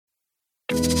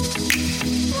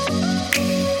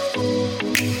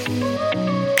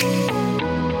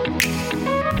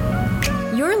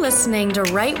listening to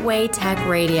Right Way Tech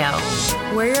Radio.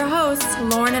 We're your hosts,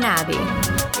 Lauren and Abby.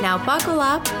 Now buckle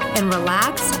up and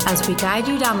relax as we guide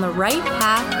you down the right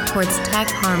path towards tech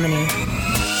harmony.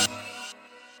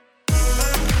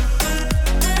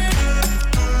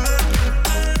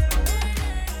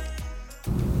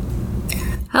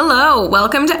 Hello,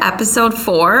 welcome to episode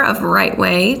 4 of Right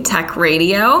Way Tech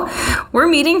Radio. We're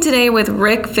meeting today with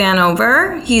Rick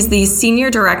Vanover. He's the Senior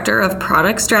Director of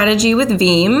Product Strategy with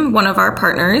Veeam, one of our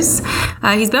partners.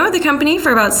 He's been with the company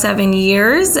for about 7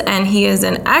 years, and he is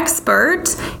an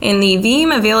expert in the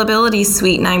Veeam Availability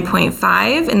Suite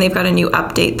 9.5, and they've got a new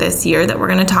update this year that we're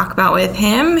going to talk about with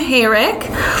him. Hey, Rick.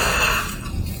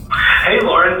 Hey,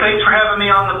 Lauren. Thanks for having me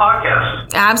on the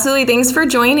podcast. Absolutely. Thanks for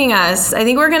joining us. I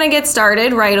think we're going to get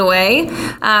started right away.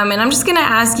 And I'm just going to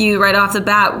ask you right off the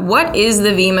bat, what is the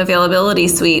Veeam Availability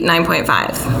Suite 9.5?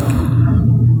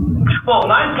 Well,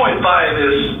 9.5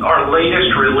 is our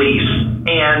latest release,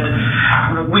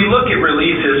 and we look at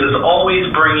releases as always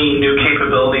bringing new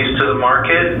capabilities to the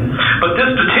market, but this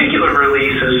particular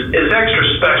release is extra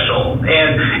special,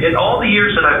 and in all the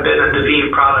years that I've been at the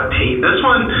Veeam product team, this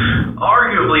one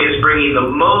arguably is bringing the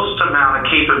most amount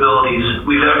of capabilities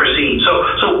we've ever seen.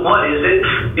 So what is it?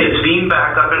 It's Veeam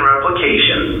Backup and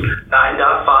Replication 9.5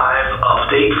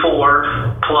 Update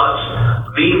 4 plus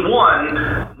Veeam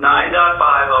 1 9.5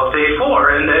 Update 4,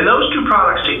 and those two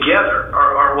products together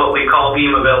are what we call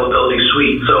Veeam Availability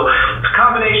Suite. So it's a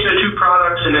combination of two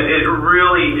products, and it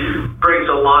really brings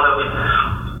a lot of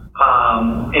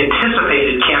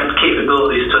anticipated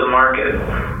capabilities to the market.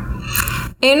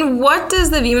 And what does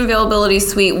the Veeam Availability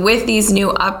Suite with these new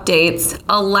updates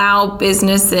allow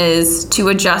businesses to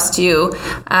adjust to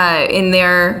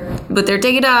with their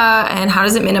data, and how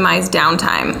does it minimize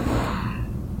downtime?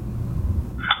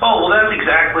 Oh, well, that's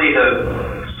exactly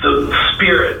the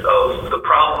spirit of the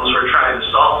problems we're trying to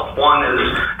solve. One is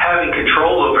having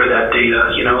control over that data,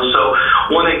 So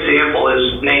one example is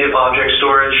native object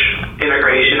storage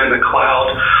integration in the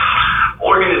cloud.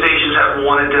 Organizations have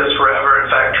wanted this forever. In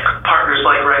fact, partners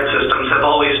like Red Systems have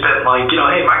always been like,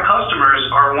 hey, my customers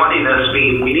are wanting this.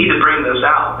 We need to bring this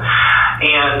out.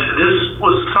 And this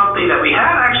was something that we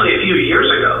had actually a few years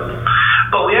ago.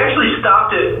 But we actually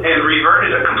stopped it and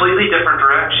reverted a completely different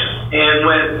direction and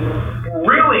went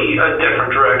really a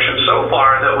different direction so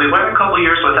far that we went a couple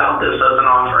years without this as an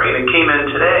offering and came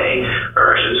in today,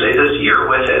 or I should say this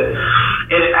year, with it.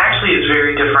 And it actually is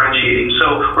very differentiating.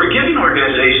 So we're giving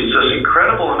organizations this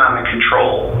incredible amount of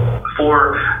control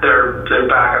for their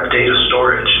backup data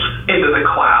storage into the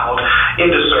cloud,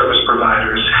 into service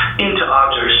providers, into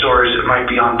object storage that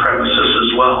might be on premises as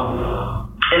well.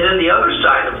 And then the other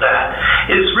side of that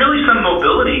is really some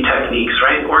mobility techniques,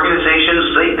 right?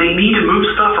 Organizations, they need to move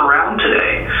stuff around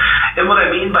today. And what I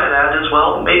mean by that is,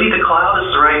 well, maybe the cloud is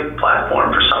the right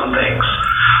platform for some things.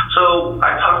 So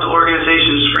I talk to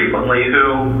organizations frequently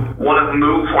who want to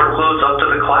move workloads up to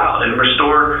the cloud and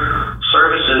restore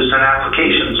services and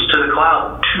applications to the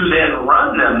cloud to then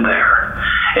run them there.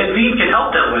 And Veeam can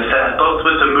help them with that, both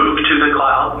with the move to the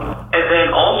cloud and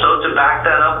then also to back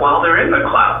that up while they're in the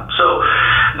cloud. So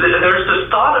there's this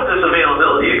thought of this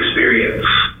availability experience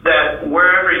that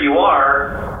wherever you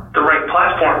are, the right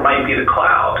platform might be the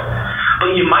cloud,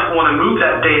 but you might want to move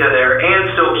that data there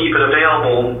and still keep it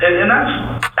available. And that's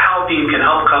how Veeam can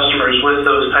help customers with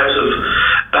those types of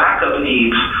backup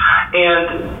needs.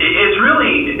 And it's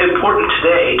really important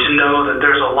today to know that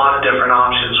there's a lot of different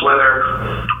options, whether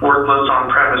workloads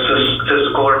on premises,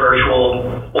 physical or virtual,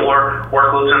 or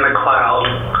workloads in the cloud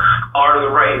are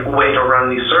the right way to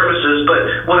run these services.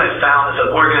 But what I've found is that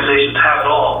organizations have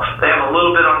it all. They have a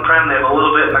little bit on-prem, they have a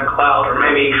little bit in the cloud, or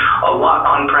maybe a lot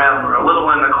on-prem or a little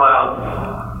in the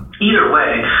cloud. Either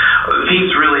way,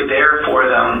 Veeam's really there for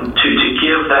them to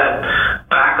give that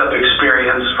backup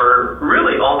experience for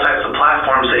really all types of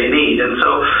platforms they need. And so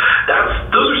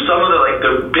those are some of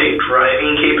the big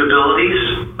driving capabilities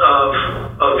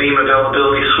of Veeam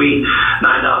Availability Suite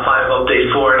 9.5 Update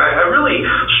 4. And I really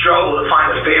struggle to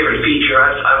find a favorite feature.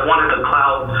 I've wanted the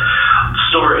cloud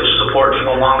storage support for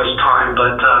the longest time,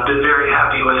 but I've been very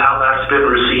happy with how that's been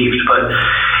received. But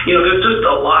there's just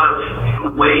a lot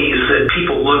of ways that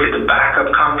people look at the backup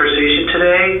conversation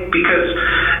today, because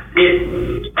it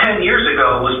 10 years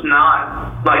ago was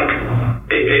not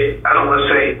I don't want to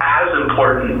say as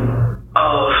important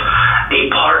of a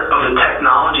part of the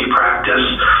technology practice,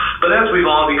 but as we've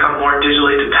all become more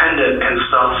digitally dependent and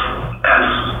stuff,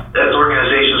 as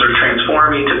organizations are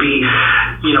transforming to be,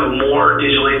 more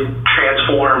digitally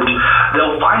transformed,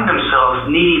 they'll find themselves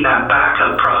needing that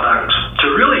backup product to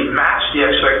really match the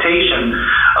expectation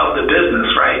of the business,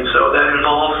 right? So that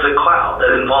involves the cloud,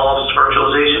 that involves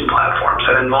virtualization platforms,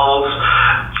 that involves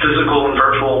physical and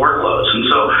virtual workloads. And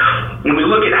so when we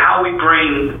look at how we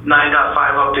bring 9.5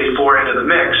 Update 4 into the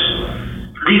mix,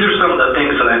 these are some of the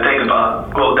things that I think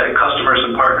about, that customers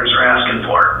and partners are asking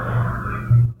for.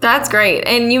 That's great.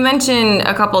 And you mentioned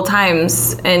a couple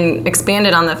times and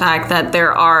expanded on the fact that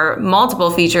there are multiple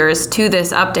features to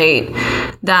this update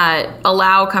that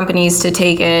allow companies to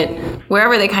take it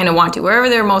wherever they kind of want to, wherever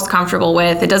they're most comfortable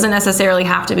with. It doesn't necessarily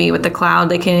have to be with the cloud.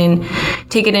 They can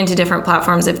take it into different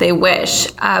platforms if they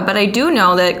wish. But I do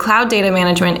know that cloud data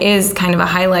management is kind of a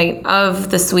highlight of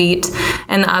the suite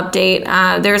and the update.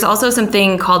 There's also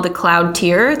something called the cloud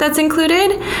tier that's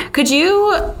included. Could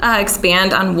you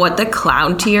expand on what the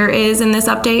cloud tier is in this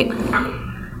update?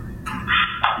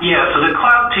 Yeah, so the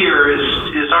cloud tier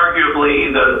is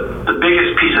arguably the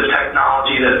biggest piece of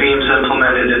technology that Veeam's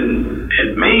implemented in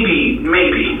maybe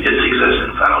its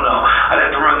existence. I don't know. I'd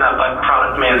have to run that by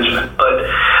product management. But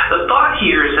the thought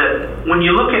here is that when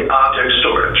you look at object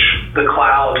storage, the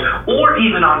cloud, or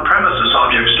even on-premises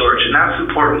object storage, and that's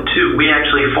important too, we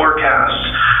actually forecast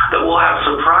that we'll have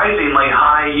surprisingly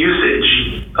high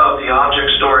usage of the object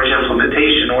storage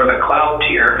implementation, or the cloud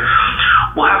tier.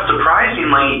 We'll have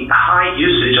surprisingly high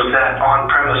usage of that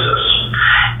on-premises.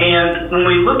 And when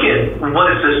we look at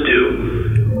what does this do,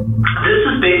 this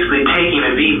is basically taking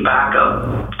a Veeam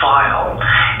backup file.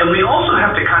 And we also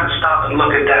have to kind of stop and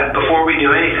look at that before we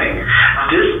do anything.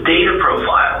 This data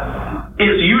profile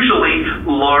is usually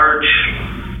large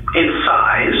in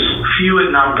size, few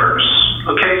in numbers.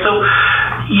 Okay, so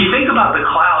you think about the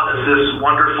cloud as this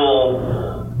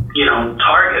wonderful,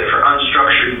 target for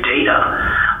unstructured data.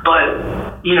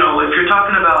 But, if you're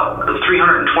talking about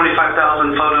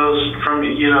 325,000 photos from,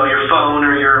 your phone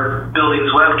or your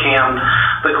building's webcam,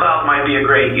 the cloud might be a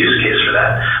great use case for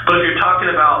that. But if you're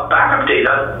talking about backup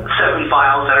data, 7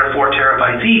 files that are 4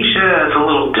 terabytes each, it's a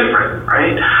little different,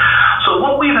 right? So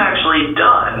what we've actually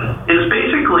done is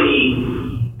basically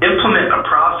implement a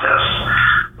process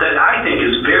that I think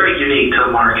is very unique to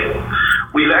the market.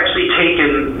 We've actually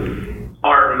taken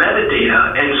our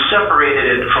metadata and separated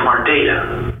it from our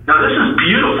data. Now this is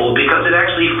beautiful because it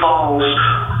actually falls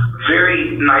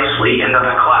very nicely into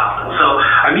the cloud. So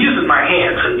I'm using my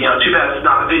hands, and too bad it's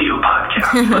not a video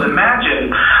podcast. But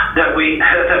imagine that we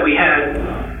had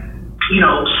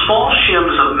small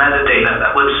shims of metadata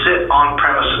that would sit on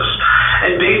premises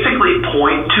and basically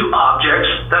point to objects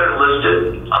that are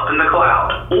listed up in the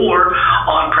cloud, or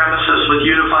on premises with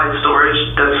unified storage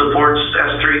that supports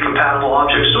S3 compatible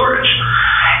object storage.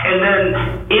 And then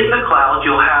in the cloud,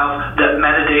 you'll have that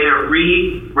metadata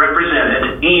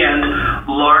represented and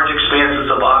large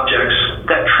expanses of objects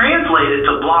that translate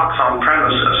to blocks on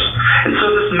premises. And so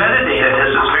this metadata has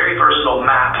this very versatile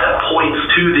map that points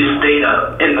to this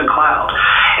data in the cloud.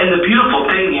 And the beautiful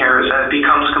thing here is that it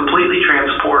becomes completely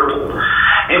transportable.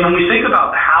 And when we think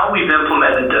about how we've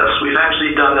implemented this, we've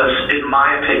actually done this, in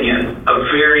my opinion, a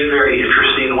very, very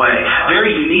interesting way.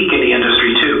 Very unique in the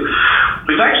industry, too.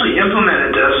 We've actually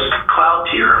implemented this cloud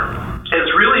tier as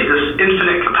really this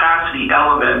infinite capacity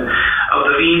element of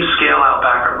the Veeam scale-out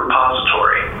backup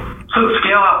repository. So the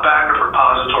scale-out backup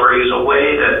repository is a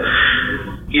way that,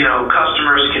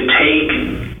 customers can take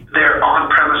their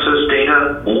on-premises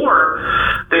data or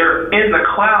their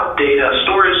in-the-cloud data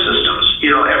storage systems,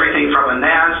 everything from a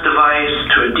NAS device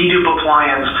to a dedupe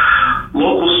appliance,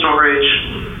 local storage.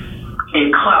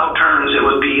 In cloud terms, it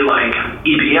would be like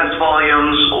EBS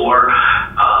volumes or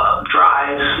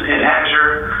drives in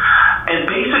Azure. And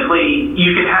basically,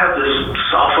 you can have this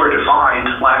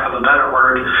software-defined, lack of a better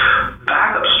word,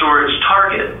 backup storage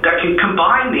target that can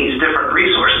combine these different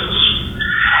resources.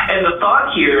 And the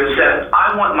thought here is that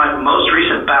I want my most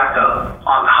recent backup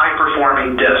on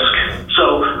high-performing disk.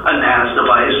 So a NAS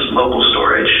device, local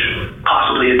storage,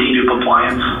 possibly a dedupe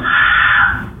appliance.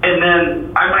 And then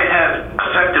I might have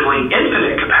effectively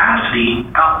infinite capacity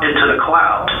out into the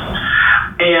cloud.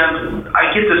 And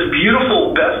I get this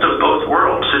beautiful best of both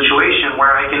worlds situation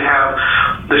where I can have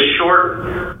the short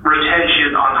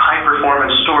retention on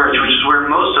high-performance storage, which is where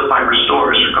most of my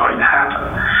restores are going to happen.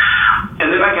 And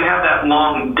then I can have that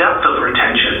long depth of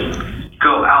retention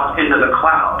go out into the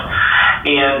cloud.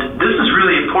 And this is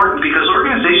really important because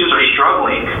organizations are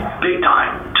struggling big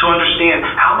time to understand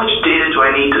how much data do I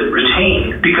need to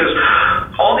retain, because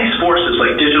all these forces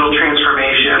like digital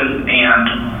transformation and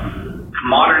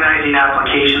modernizing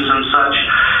applications and such,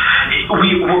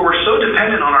 we're so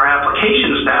dependent on our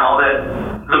applications now that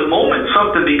the moment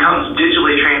something becomes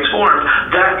digitally transformed,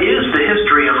 that is the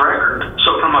history of record.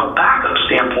 So from a backup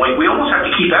standpoint, we almost have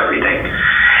to keep everything.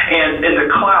 And the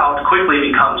cloud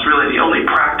quickly becomes really the only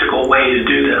practical way to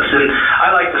do this. And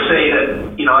I like to say that,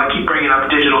 I keep bringing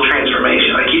up digital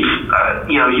transformation. I keep,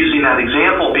 using that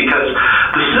example because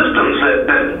the systems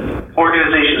that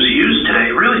organizations use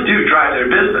today really do drive their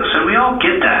business, and we all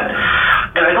get that.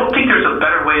 And I don't think there's a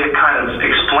better way to kind of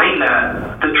explain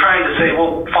that than trying to say,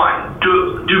 well, fine,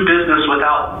 do business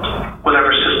without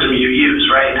whatever system you use,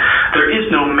 right? There is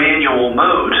no manual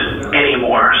mode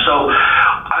anymore. So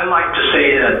I like to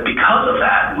say that because of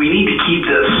that, we need to keep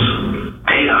this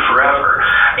data forever.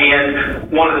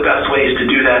 And one of the best ways to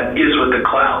do that is with the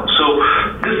cloud. So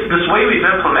this way we've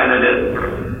implemented it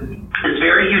is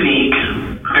very unique,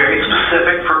 very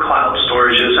specific for cloud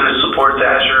storages, and it supports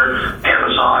Azure,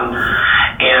 Amazon,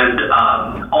 and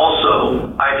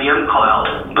also IBM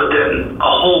Cloud, but then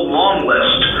a whole long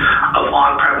list of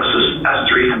on-premises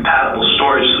S3 compatible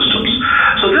storage systems.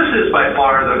 So this is by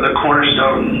far the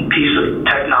cornerstone piece of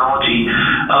technology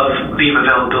of Veeam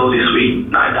Availability Suite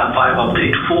 9.5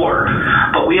 Update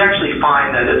 4. But we actually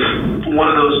find that it's one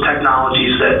of those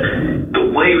technologies that the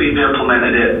way we've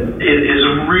implemented it is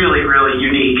really, really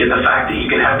unique in the fact that you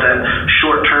can have that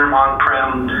short-term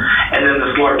on-prem and then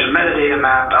this large metadata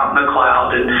map out in the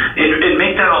cloud and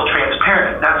make that all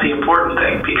transparent. That's the important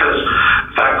thing because,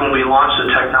 in fact, when we launched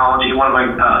the technology, one of my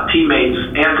teammates,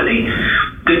 Anthony,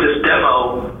 did this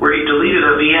demo where he deleted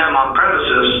a VM on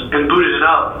premises and booted it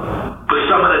up with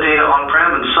some of the data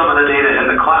on-prem and some of the data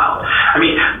in the cloud. I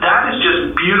mean, that is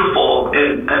just beautiful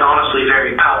and honestly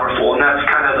very powerful, and that's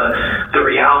kind of the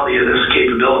reality of this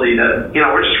capability that,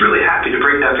 we're just really happy to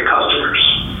bring that to customers.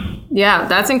 Yeah,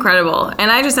 that's incredible.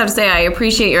 And I just have to say, I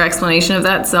appreciate your explanation of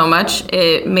that so much.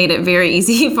 It made it very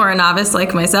easy for a novice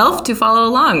like myself to follow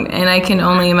along. And I can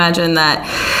only imagine that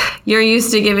you're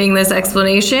used to giving this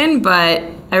explanation, but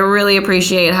I really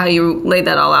appreciate how you laid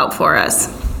that all out for us.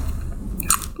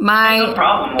 No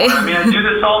problem. I mean, I do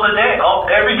this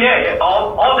every day,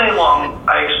 all day long.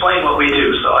 I explain what we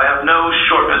do, so I have no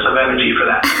shortness of energy for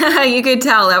that. You could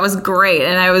tell that was great,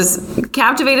 and I was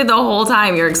captivated the whole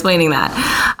time you're explaining that.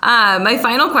 My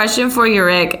final question for you,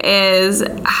 Rick, is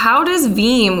how does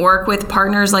Veeam work with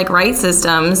partners like Right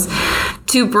Systems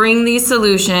to bring these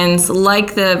solutions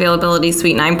like the Availability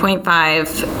Suite 9.5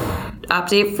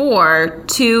 Update 4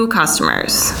 to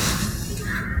customers?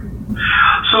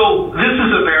 So this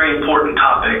is a very important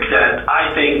topic that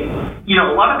I think,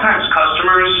 a lot of times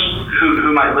customers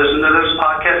who might listen to this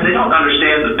podcast, they don't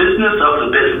understand the business of the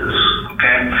business,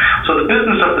 okay? So the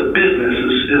business of the business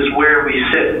is where we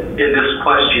sit in this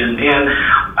question. And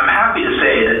I'm happy to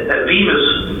say that Veeam is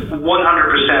 100%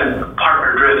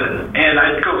 partner-driven. And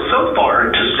I'd go so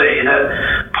far to say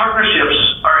that partnerships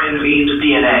are in Veeam's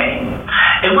DNA.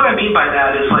 And what I mean by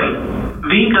that is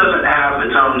Veeam doesn't have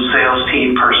its own sales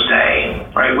team per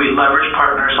se, right? We leverage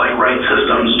partners like Right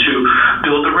Systems to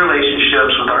build the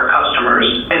relationships with our customers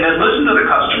and then listen to the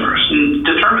customers and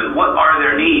determine what are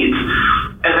their needs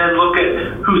and then look at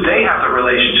who they have the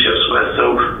relationships with. So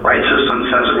Right Systems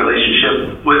has a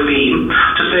relationship with Veeam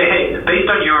to say, hey, based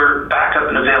on your backup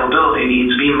and availability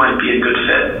needs, Veeam might be a good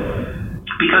fit.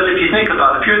 Because if you think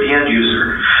about it, if you're the end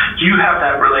user, you have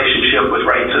that relationship with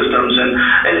Right Systems,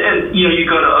 and you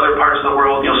go to other parts of the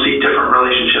world, you'll see different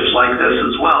relationships like this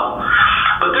as well.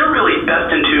 But they're really best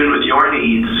in tune with your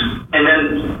needs. And then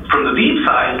from the Veeam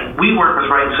side, we work with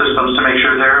Right Systems to make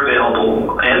sure they're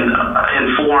available and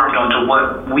informed onto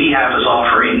what we have as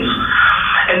offerings.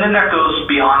 And then that goes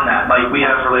beyond that. We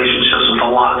have relationships with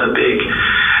a lot of the big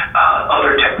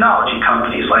other technology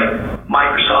companies like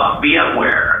Microsoft,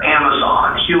 VMware,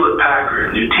 Amazon,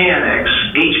 Hewlett-Packard, Nutanix,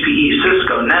 HPE,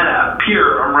 Cisco, NetApp,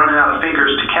 Pure. I'm running out of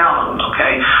fingers to count them,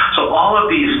 okay? So all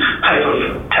of these type of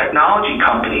technology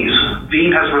companies,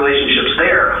 Veeam has relationships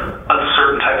there, a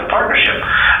certain type of partnership.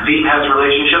 Veeam has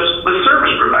relationships with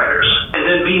service providers. And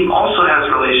then Veeam also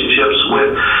has relationships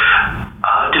with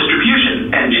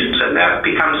distribution engines. And that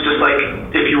becomes just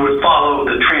like if you would follow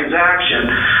the transaction,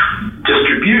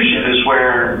 distribution is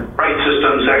where Right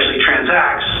Systems actually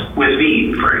transacts with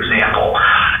Veeam, for example.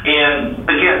 And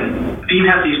again, Veeam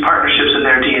has these partnerships in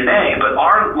their DNA, but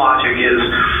our logic is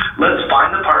let's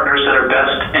find the partners that are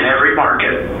best in every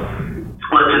market.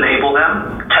 Let's enable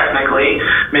them technically,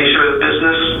 make sure the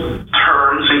business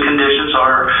terms and conditions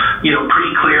are,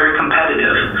 pretty clear and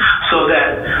competitive, so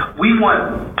that we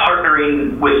want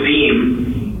partnering with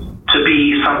Veeam to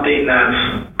be something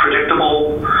that's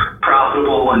predictable,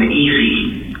 profitable, and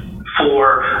easy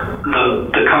for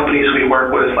the companies we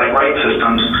work with, like Right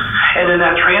Systems. And then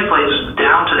that translates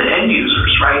down to the end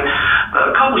users, right?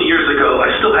 A couple of years ago,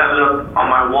 I still have it up on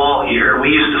my wall here,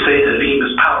 we used to say that Veeam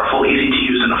is powerful, easy to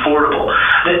use, and affordable.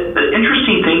 The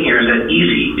interesting thing here is that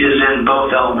easy is in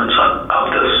both elements of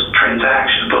this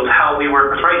transaction, both how we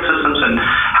work with Right Systems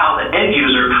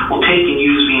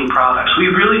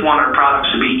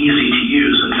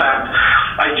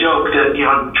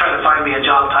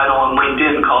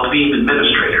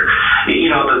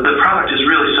product is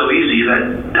really so easy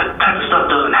that that type of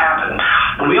stuff doesn't happen.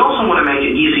 And we also want to make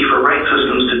it easy for Right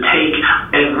Systems to take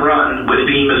and run with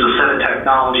Veeam as a set of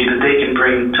technology that they can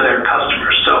bring to their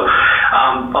customers. So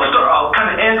I'll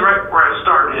kind of end right where I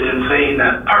started in saying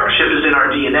that partnership is in our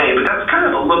DNA, but that's kind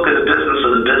of a look at the business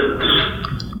of the business.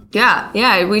 Yeah,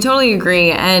 we totally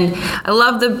agree. And I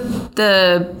love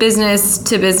the business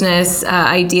to business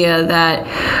idea that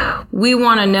we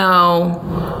want to know,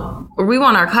 or we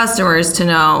want our customers to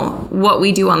know what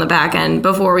we do on the back end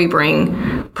before we bring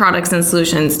products and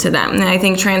solutions to them. And I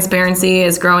think transparency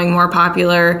is growing more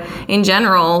popular in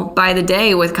general by the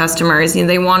day with customers.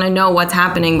 They want to know what's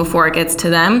happening before it gets to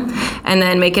them, and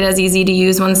then make it as easy to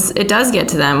use once it does get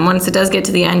to them, once it does get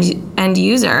to the end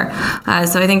user.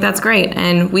 So I think that's great.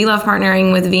 And we love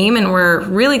partnering with Veeam, and we're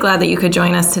really glad that you could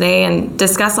join us today and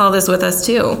discuss all this with us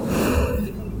too.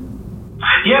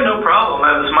 Yeah, no problem.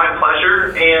 That was my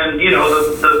pleasure. And,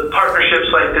 the partnerships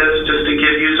like this, just to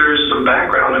give users some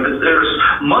background, there's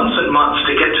months and months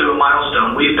to get to a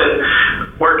milestone. We've been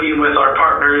working with our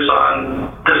partners on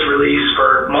this release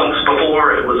for months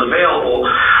before it was available.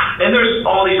 And there's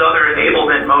all these other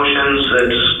enablement motions,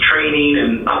 that's training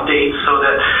and updates, so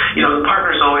that, the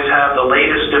partners always have the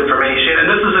latest information. And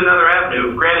this is another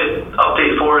avenue. Granted,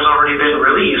 Update 4 has already been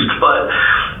released, but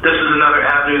this is another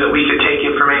avenue that we could take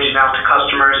information out to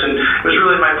customers, and it was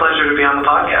really my pleasure to be on the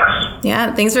podcast.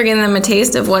 Yeah, thanks for giving them a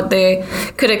taste of what they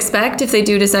could expect if they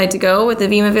do decide to go with the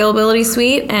Veeam Availability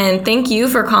Suite, and thank you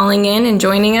for calling in and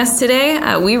joining us today.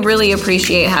 We really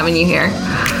appreciate having you here.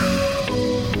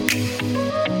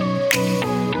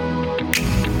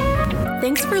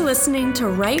 Thanks for listening to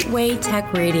Right Way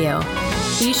Tech Radio.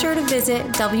 Be sure to visit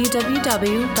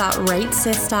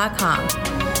www.rightsys.com.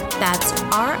 That's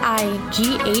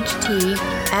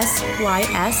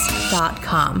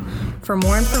RIGHTSYS.com for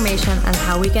more information on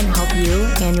how we can help you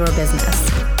and your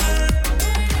business.